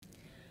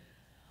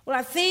Well,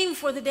 our theme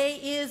for the day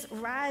is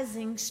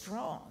Rising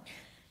Strong.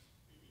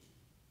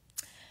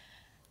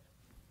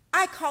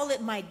 I call it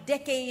my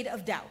decade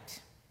of doubt.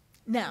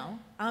 Now,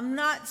 I'm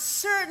not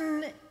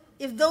certain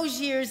if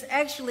those years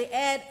actually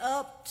add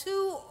up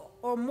to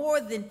or more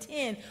than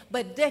 10,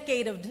 but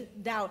decade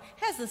of doubt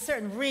has a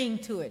certain ring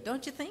to it,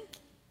 don't you think?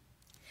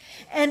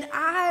 And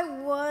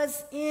I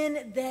was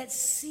in that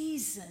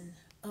season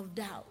of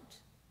doubt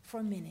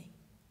for a minute.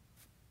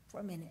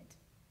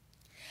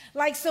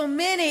 Like so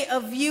many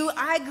of you,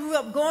 I grew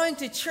up going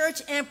to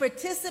church and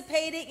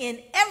participating in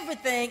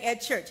everything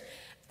at church.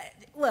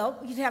 Well,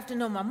 you'd have to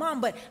know my mom,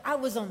 but I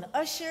was on the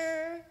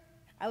usher.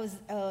 I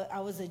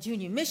was a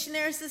junior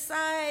missionary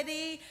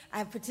society.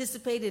 I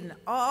participated in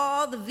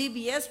all the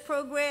VBS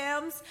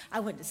programs.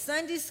 I went to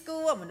Sunday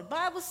school. I went to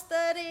Bible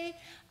study.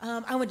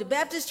 I went to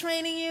Baptist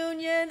Training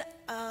Union.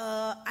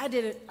 I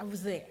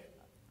was there,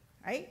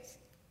 right?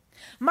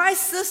 My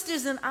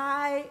sisters and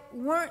I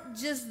weren't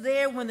just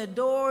there when the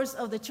doors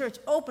of the church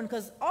opened,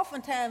 because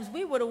oftentimes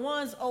we were the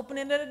ones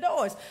opening the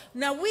doors.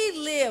 Now, we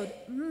lived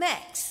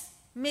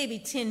maybe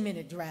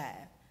 10-minute drive.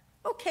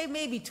 Okay,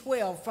 maybe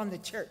 12 from the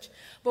church.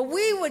 But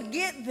we would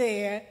get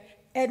there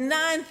at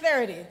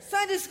 9:30.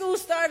 Sunday school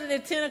started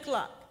at 10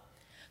 o'clock.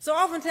 So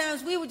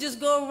oftentimes we would just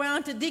go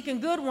around to Deacon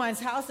Goodwine's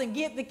house and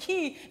get the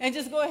key and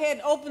just go ahead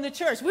and open the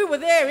church. We were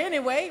there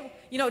anyway,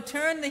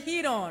 turn the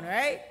heat on,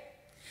 right?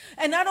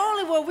 And not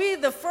only were we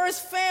the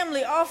first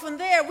family often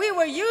there, we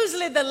were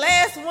usually the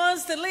last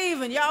ones to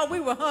leave. And y'all, we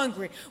were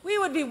hungry. We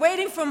would be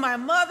waiting for my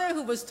mother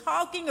who was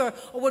talking or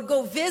would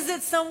go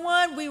visit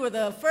someone. We were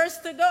the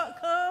first to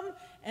come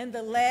and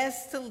the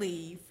last to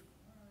leave.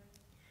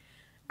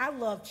 I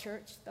loved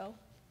church, though.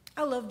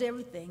 I loved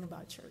everything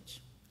about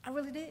church. I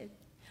really did.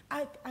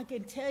 I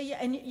can tell you,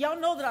 and y'all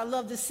know that I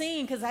love to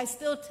sing because I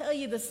still tell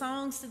you the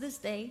songs to this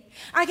day.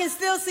 I can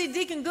still see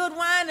Deacon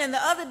Goodwine and the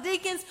other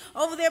deacons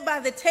over there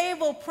by the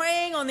table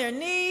praying on their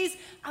knees.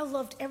 I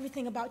loved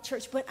everything about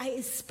church, but I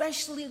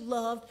especially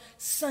loved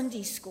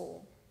Sunday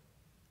school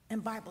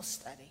and Bible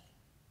study.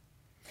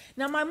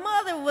 Now, my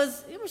mother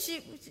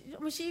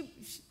she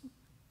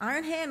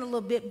iron hand a little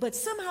bit, but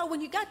somehow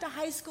when you got to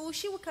high school,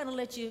 she would kind of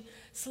let you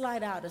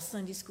slide out of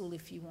Sunday school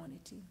if you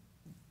wanted to.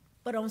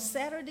 But on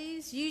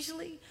Saturdays,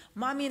 usually,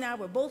 Mommy and I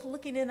were both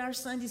looking in our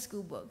Sunday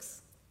school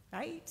books,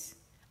 right?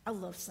 I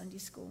love Sunday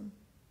school.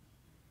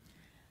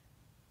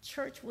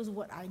 Church was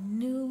what I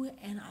knew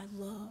and I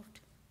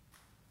loved.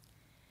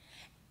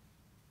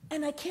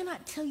 And I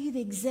cannot tell you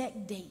the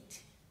exact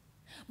date,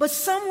 but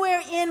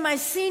somewhere in my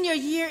senior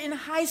year in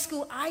high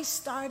school, I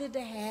started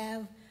to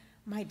have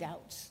my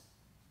doubts.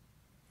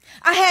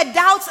 I had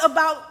doubts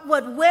about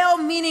what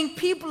well-meaning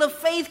people of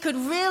faith could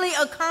really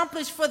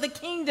accomplish for the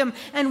kingdom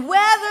and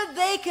whether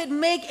they could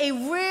make a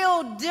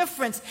real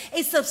difference,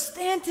 a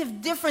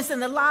substantive difference in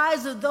the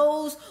lives of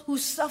those who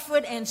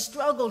suffered and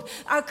struggled.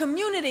 Our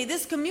community,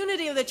 this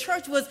community of the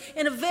church, was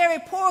in a very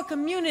poor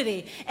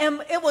community.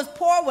 And it was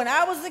poor when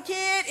I was a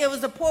kid. It was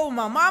poor when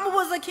my mama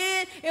was a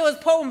kid. It was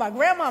poor when my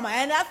grandmama.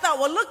 And I thought,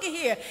 well, look at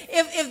here.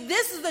 If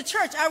this is the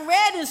church, I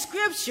read in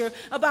Scripture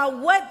about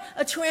what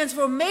a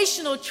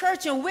transformational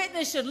church and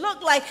witness should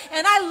look like,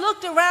 and I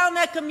looked around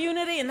that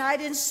community and I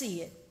didn't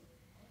see it.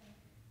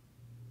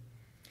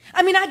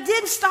 I mean, I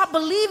didn't stop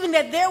believing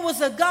that there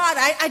was a God.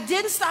 I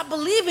didn't stop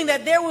believing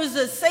that there was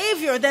a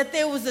Savior, that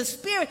there was a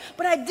Spirit,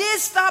 but I did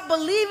stop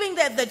believing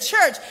that the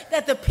church,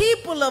 that the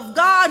people of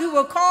God who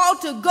were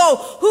called to go,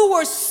 who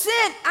were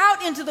sent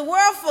out into the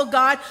world for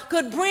God,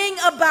 could bring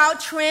about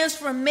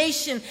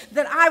transformation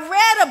that I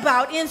read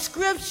about in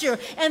Scripture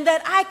and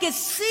that I could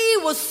see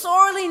was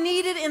sorely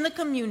needed in the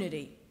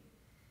community.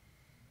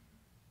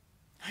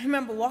 I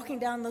remember walking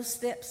down those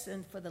steps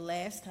and for the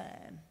last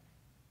time,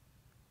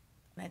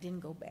 and I didn't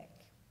go back.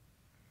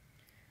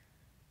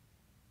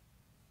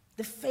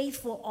 The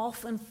faithful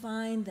often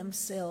find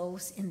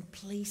themselves in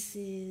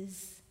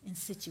places and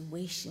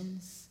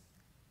situations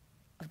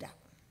of doubt.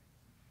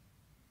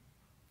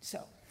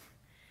 So,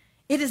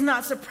 it is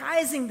not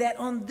surprising that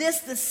on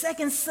this, the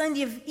second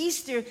Sunday of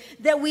Easter,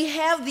 that we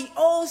have the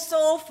oh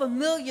so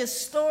familiar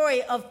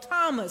story of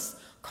Thomas,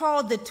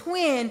 called the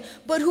twin,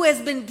 but who has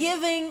been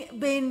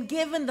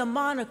given the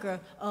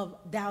moniker of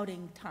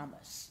Doubting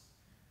Thomas.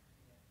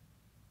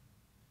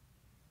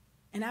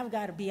 And I've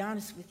got to be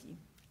honest with you,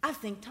 I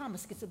think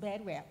Thomas gets a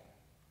bad rap.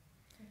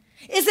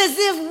 It's as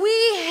if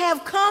we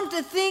have come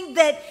to think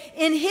that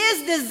in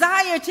his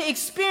desire to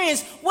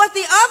experience what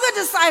the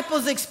other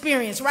disciples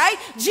experienced, right?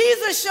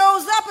 Jesus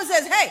shows up and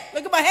says, hey,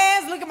 look at my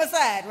hands, look at my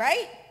side,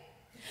 right?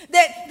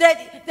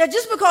 That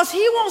just because he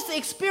wants to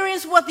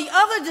experience what the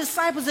other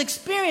disciples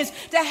experienced,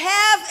 to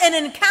have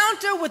an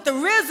encounter with the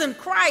risen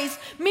Christ,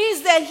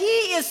 means that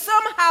he is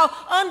somehow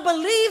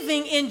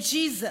unbelieving in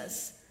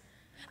Jesus.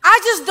 I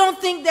just don't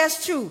think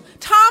that's true.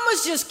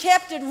 Thomas just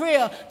kept it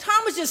real.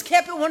 Thomas just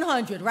kept it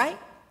 100, right?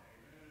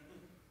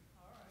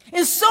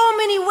 In so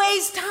many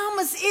ways,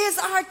 Thomas is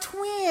our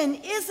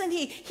twin, isn't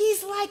he?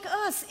 He's like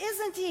us,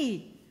 isn't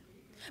he?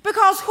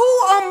 Because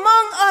who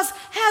among us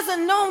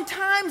hasn't known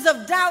times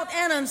of doubt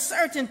and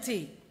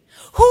uncertainty?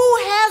 Who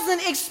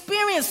hasn't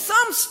experienced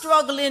some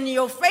struggle in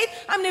your faith?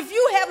 I mean, if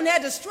you haven't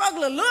had to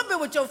struggle a little bit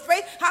with your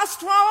faith, how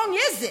strong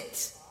is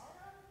it?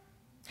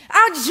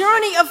 Our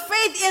journey of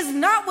faith is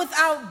not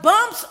without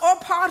bumps or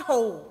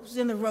potholes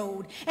in the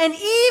road, and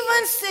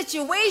even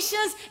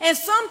situations and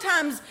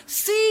sometimes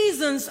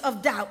seasons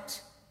of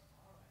doubt.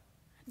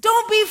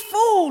 Don't be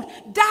fooled.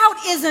 Doubt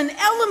is an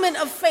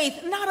element of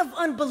faith, not of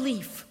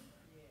unbelief.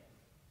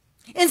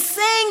 In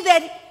saying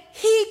that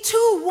he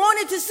too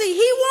wanted to see,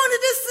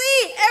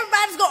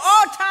 everybody's going,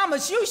 oh,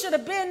 Thomas, you should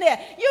have been there.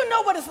 You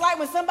know what it's like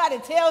when somebody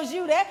tells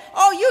you that.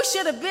 Oh, you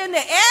should have been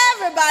there.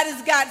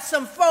 Everybody's got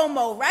some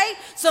FOMO, right?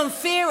 Some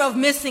fear of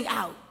missing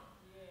out.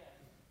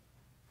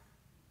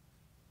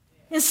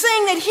 And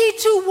saying that he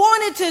too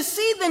wanted to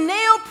see the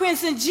nail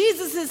prints in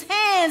Jesus'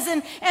 hands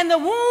and the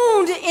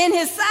wound in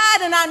his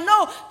side. And I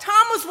know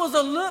Thomas was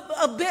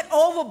a bit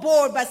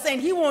overboard by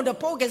saying he wanted to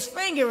poke his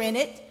finger in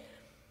it.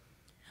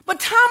 But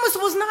Thomas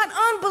was not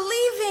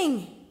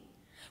unbelieving.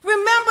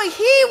 Remember,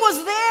 he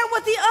was there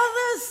with the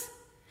others.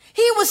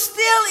 He was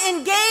still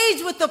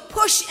engaged with the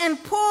push and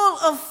pull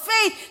of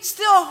faith,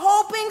 still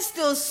hoping,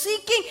 still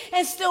seeking,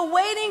 and still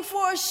waiting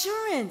for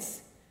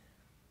assurance.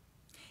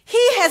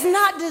 He has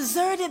not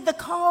deserted the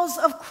cause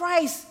of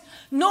Christ,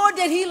 nor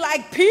did he,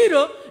 like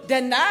Peter,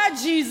 deny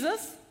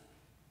Jesus,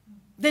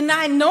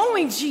 deny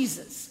knowing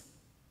Jesus.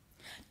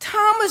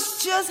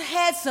 Thomas just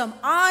had some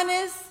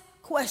honest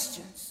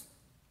questions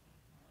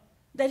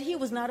that he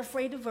was not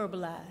afraid to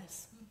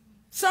verbalize.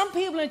 Some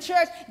people in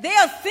church,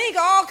 they'll think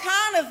all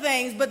kind of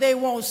things, but they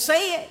won't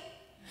say it.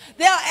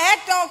 They'll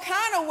act all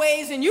kind of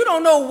ways, and you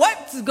don't know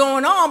what's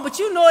going on, but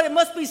you know it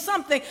must be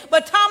something.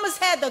 But Thomas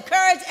had the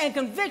courage and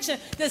conviction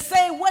to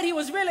say what he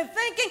was really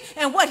thinking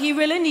and what he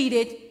really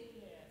needed.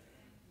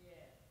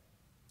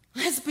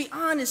 Let's be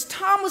honest,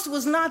 Thomas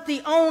was not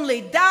the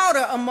only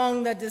doubter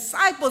among the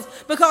disciples,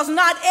 because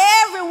not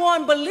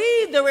everyone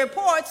believed the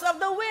reports of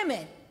the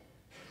women.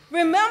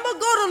 Remember,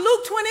 go to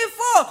Luke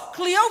 24.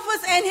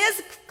 Cleophas and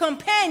his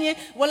companion,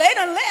 well, they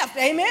done left,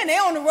 amen.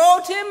 They're on the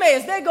road to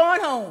Emmaus. They're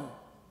going home.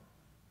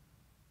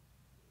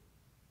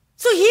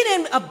 So he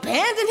didn't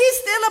abandon. He's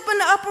still up in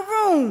the upper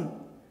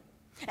room.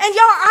 And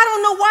y'all, I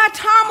don't know why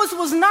Thomas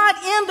was not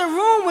in the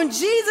room when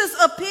Jesus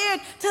appeared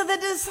to the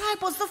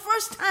disciples the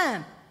first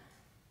time.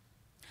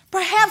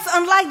 Perhaps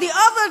unlike the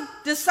other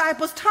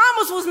disciples,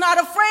 Thomas was not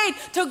afraid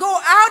to go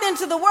out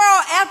into the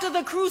world after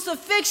the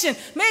crucifixion.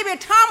 Maybe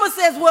Thomas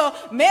says, well,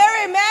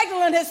 Mary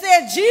Magdalene has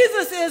said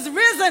Jesus is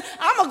risen.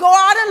 I'm going to go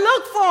out and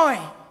look for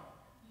him.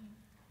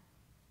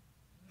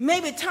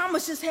 Maybe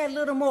Thomas just had a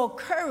little more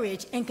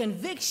courage and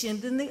conviction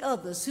than the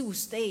others who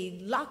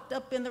stayed locked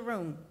up in the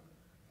room.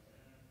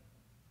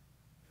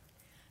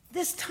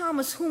 This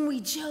Thomas, whom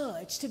we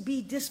judge to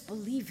be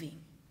disbelieving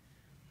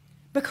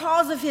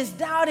because of his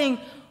doubting,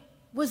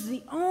 was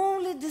the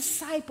only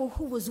disciple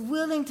who was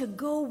willing to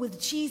go with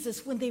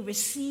Jesus when they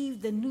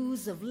received the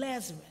news of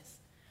Lazarus.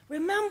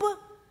 Remember?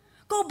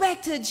 Go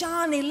back to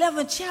John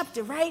 11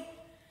 chapter, right?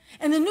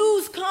 And the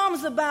news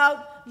comes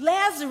about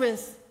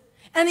Lazarus.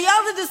 And the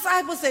other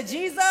disciples said,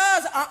 Jesus,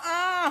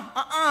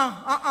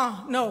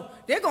 no,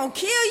 they're going to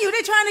kill you.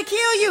 They're trying to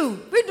kill you.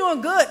 We're doing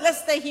good.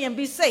 Let's stay here and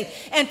be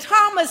safe. And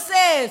Thomas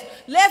says,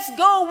 let's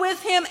go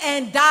with him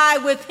and die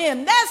with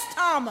him. That's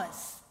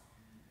Thomas.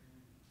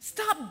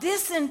 Stop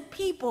dissing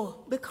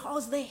people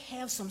because they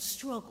have some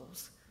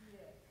struggles,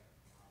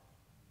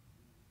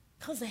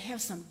 because they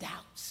have some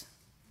doubts.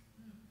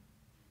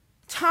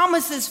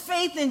 Thomas's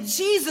faith in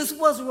Jesus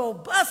was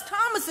robust.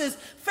 Thomas's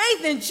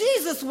faith in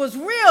Jesus was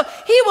real.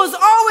 He was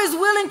always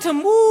willing to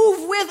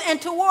move with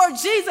and toward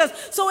Jesus.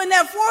 So in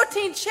that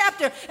 14th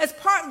chapter, as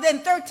part,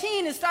 then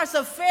 13, it starts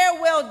a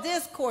farewell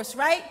discourse,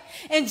 right?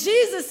 And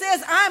Jesus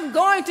says, I'm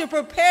going to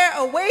prepare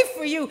a way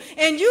for you,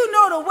 and you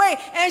know the way.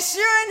 And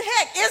sure in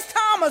heck, it's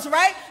Thomas,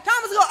 right?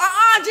 Thomas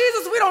goes,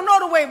 Jesus, we don't know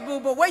the way, boo,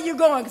 but where you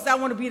going? Because I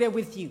want to be there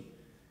with you.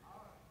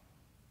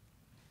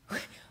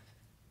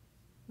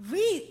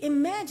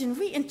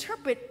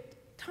 Reinterpret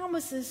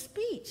Thomas's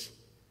speech.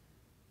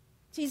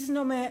 Jesus,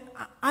 no, man,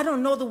 I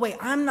don't know the way.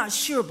 I'm not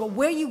sure, but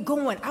where are you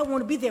going? I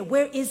want to be there.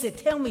 Where is it?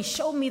 Tell me,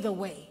 show me the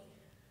way.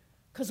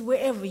 Because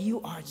wherever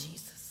you are,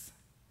 Jesus,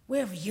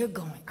 wherever you're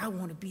going, I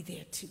want to be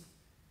there too.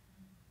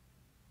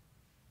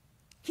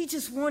 He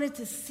just wanted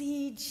to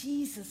see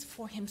Jesus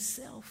for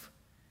himself,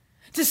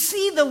 to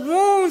see the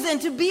wounds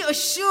and to be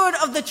assured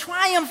of the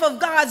triumph of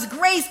God's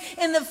grace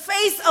in the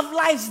face of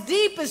life's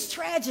deepest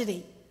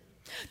tragedy.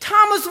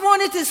 Thomas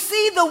wanted to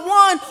see the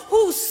one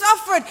who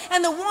suffered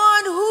and the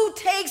one who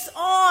takes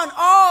on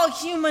all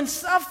human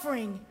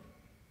suffering.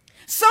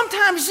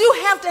 Sometimes you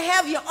have to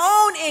have your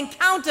own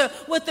encounter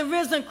with the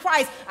risen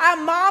Christ. Our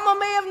mama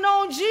may have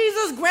known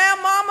Jesus,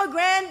 grandmama,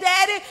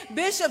 granddaddy,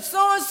 bishop,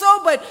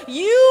 so-and-so, but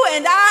you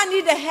and I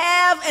need to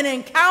have an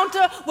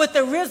encounter with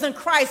the risen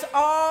Christ,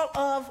 all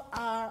of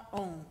our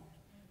own.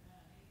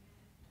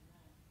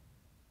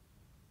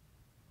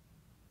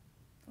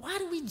 Why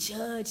do we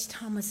judge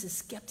Thomas's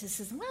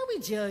skepticism? Why do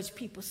we judge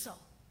people so?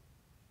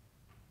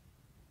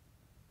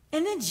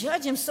 And then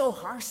judge him so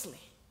harshly?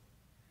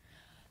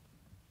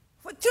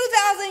 For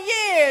 2,000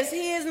 years,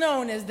 he is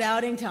known as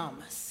Doubting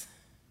Thomas.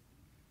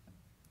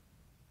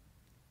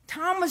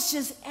 Thomas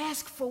just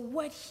asked for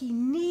what he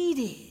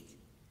needed.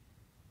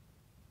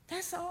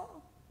 That's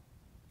all.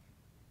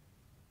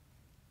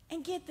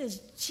 And get this,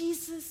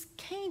 Jesus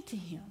came to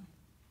him.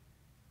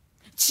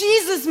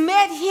 Jesus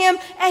met him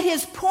at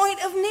his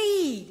point of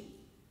need.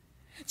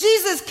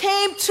 Jesus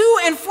came to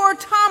and for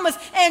Thomas,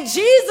 and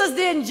Jesus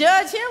didn't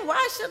judge him.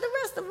 Why should the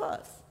rest of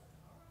us?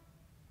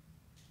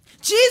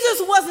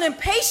 Jesus wasn't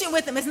impatient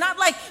with him. It's not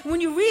like when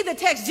you read the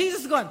text,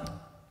 Jesus is going,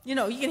 you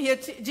can hear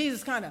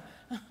Jesus kind of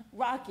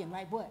rocking,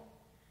 like what?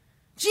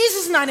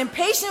 Jesus is not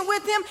impatient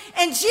with him,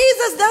 and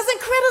Jesus doesn't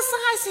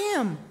criticize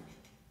him.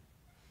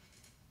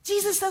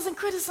 Jesus doesn't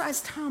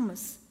criticize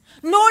Thomas,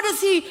 nor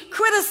does he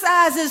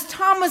criticize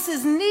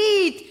Thomas's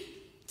need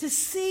to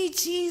see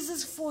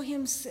Jesus for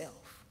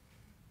himself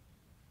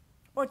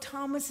or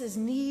Thomas's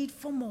need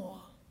for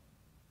more.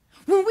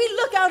 When we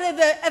look out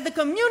at the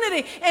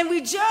community and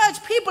we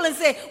judge people and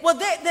say, well,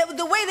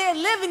 the way they're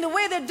living, the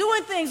way they're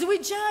doing things, we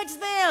judge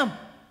them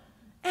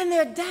and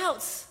their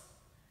doubts,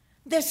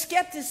 their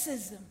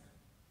skepticism.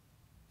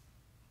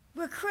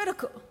 We're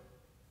critical.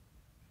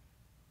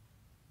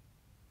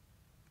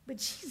 But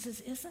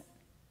Jesus isn't.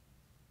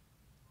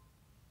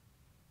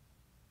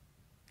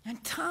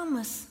 And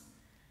Thomas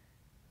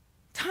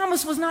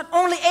was not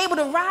only able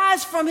to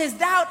rise from his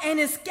doubt and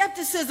his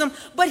skepticism,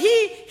 but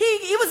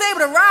he was able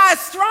to rise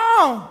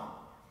strong.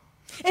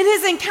 In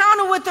his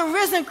encounter with the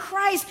risen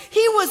Christ,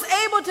 he was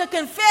able to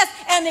confess,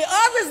 and the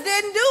others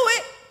didn't do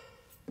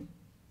it.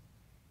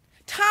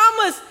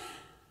 Thomas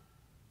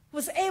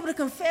was able to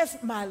confess,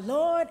 my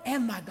Lord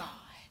and my God.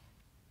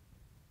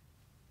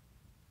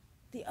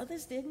 The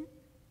others didn't.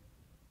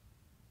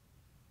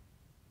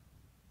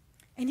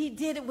 And he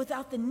did it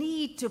without the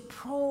need to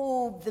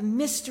probe the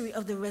mystery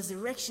of the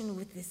resurrection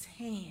with his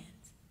hands.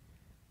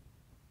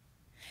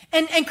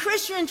 And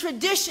Christian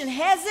tradition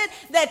has it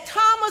that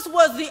Thomas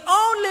was the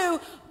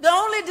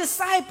only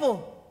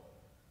disciple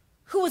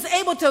who was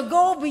able to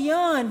go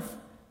beyond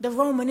the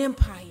Roman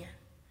Empire.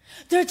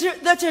 The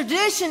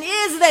tradition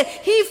is that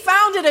he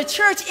founded a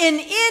church in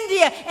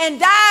India and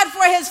died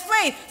for his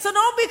faith. So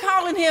don't be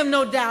calling him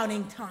no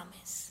Doubting Thomas.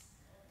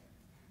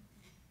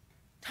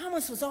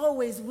 Thomas was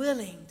always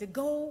willing to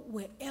go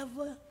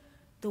wherever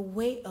the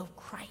way of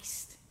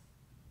Christ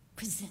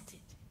presented.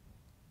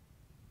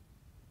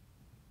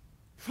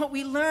 What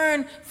we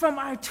learn from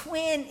our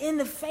twin in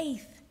the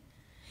faith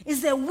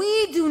is that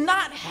we do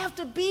not have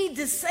to be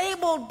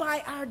disabled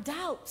by our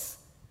doubts.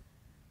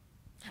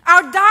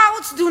 Our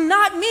doubts do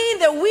not mean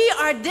that we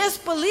are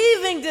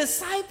disbelieving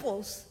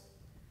disciples,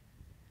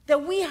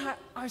 that we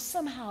are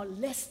somehow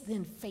less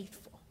than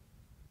faithful.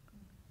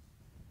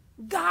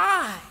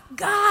 God,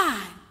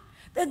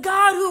 the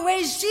God who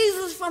raised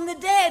Jesus from the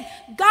dead,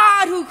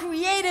 God who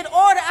created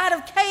order out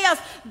of chaos,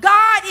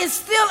 God is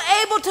still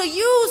able to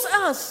use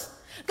us.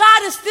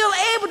 God is still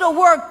able to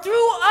work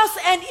through us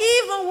and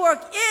even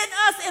work in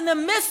us in the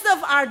midst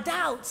of our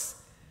doubts.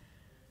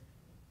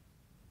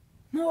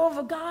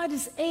 Moreover, God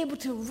is able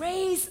to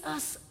raise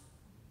us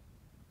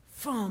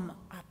from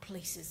our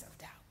places of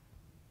doubt.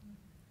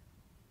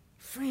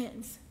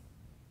 Friends,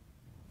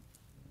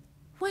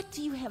 what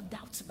do you have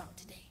doubts about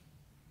today?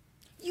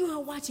 You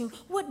are watching.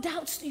 What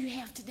doubts do you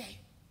have today?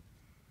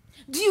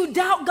 Do you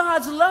doubt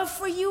God's love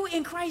for you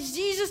in Christ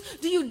Jesus?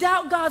 Do you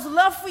doubt God's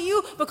love for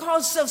you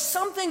because of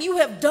something you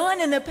have done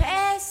in the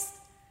past?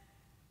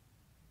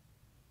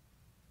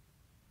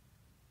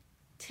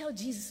 Tell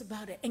Jesus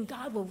about it, and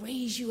God will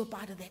raise you up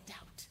out of that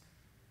doubt.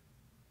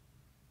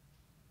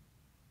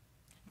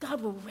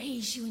 God will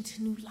raise you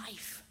into new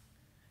life,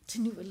 to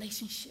new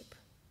relationship.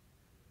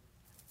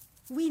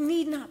 We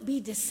need not be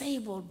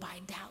disabled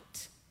by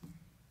doubt.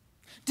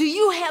 Do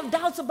you have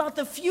doubts about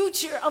the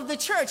future of the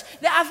church?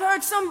 I've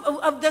heard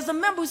there's a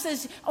member who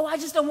says, I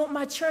just don't want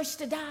my church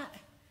to die.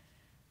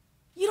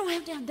 You don't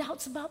have to have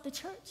doubts about the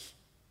church.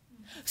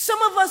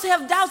 Some of us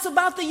have doubts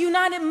about the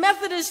United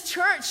Methodist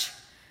Church.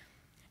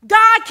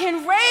 God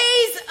can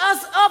raise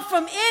us up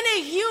from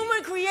any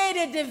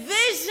human-created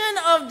division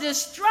of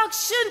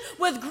destruction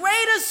with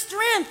greater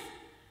strength.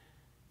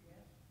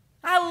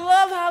 I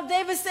love how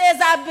David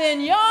says, I've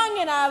been young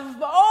and I've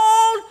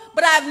old,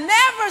 but I've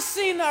never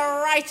seen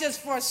the righteous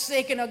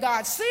forsaken of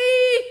God.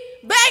 See,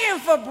 begging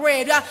for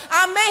bread.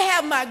 I may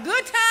have my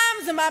good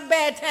times and my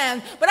bad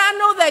times, but I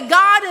know that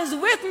God is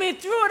with me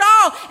through it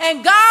all,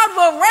 and God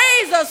will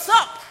raise us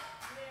up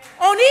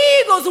on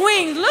eagle's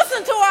wings.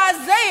 Listen to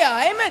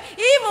Isaiah. Amen.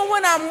 Even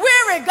when I'm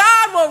weary,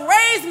 God will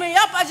raise me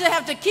up. I just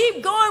have to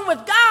keep going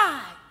with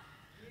God.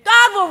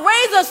 God will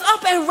raise us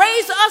up and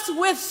raise us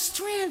with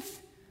strength.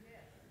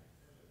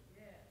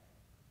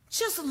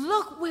 Just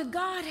look where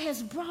God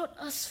has brought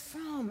us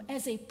from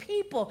as a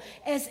people,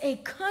 as a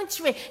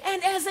country,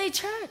 and as a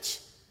church.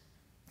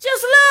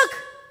 Just look.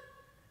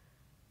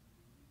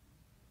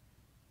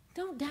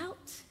 Don't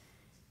doubt.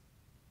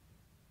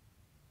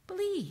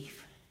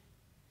 Believe.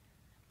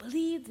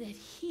 Believe that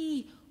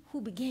he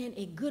who began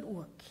a good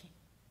work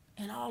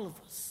in all of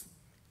us,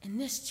 in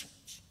this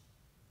church,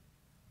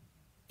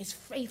 is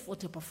faithful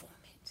to perform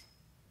it.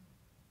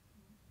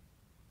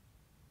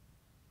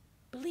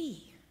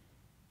 Believe.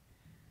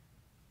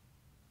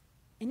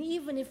 And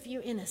even if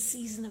you're in a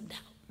season of doubt,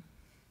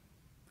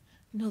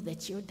 know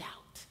that your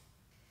doubt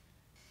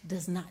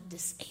does not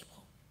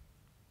disable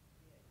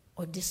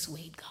or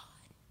dissuade God.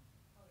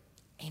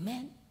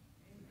 Amen?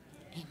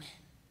 Amen.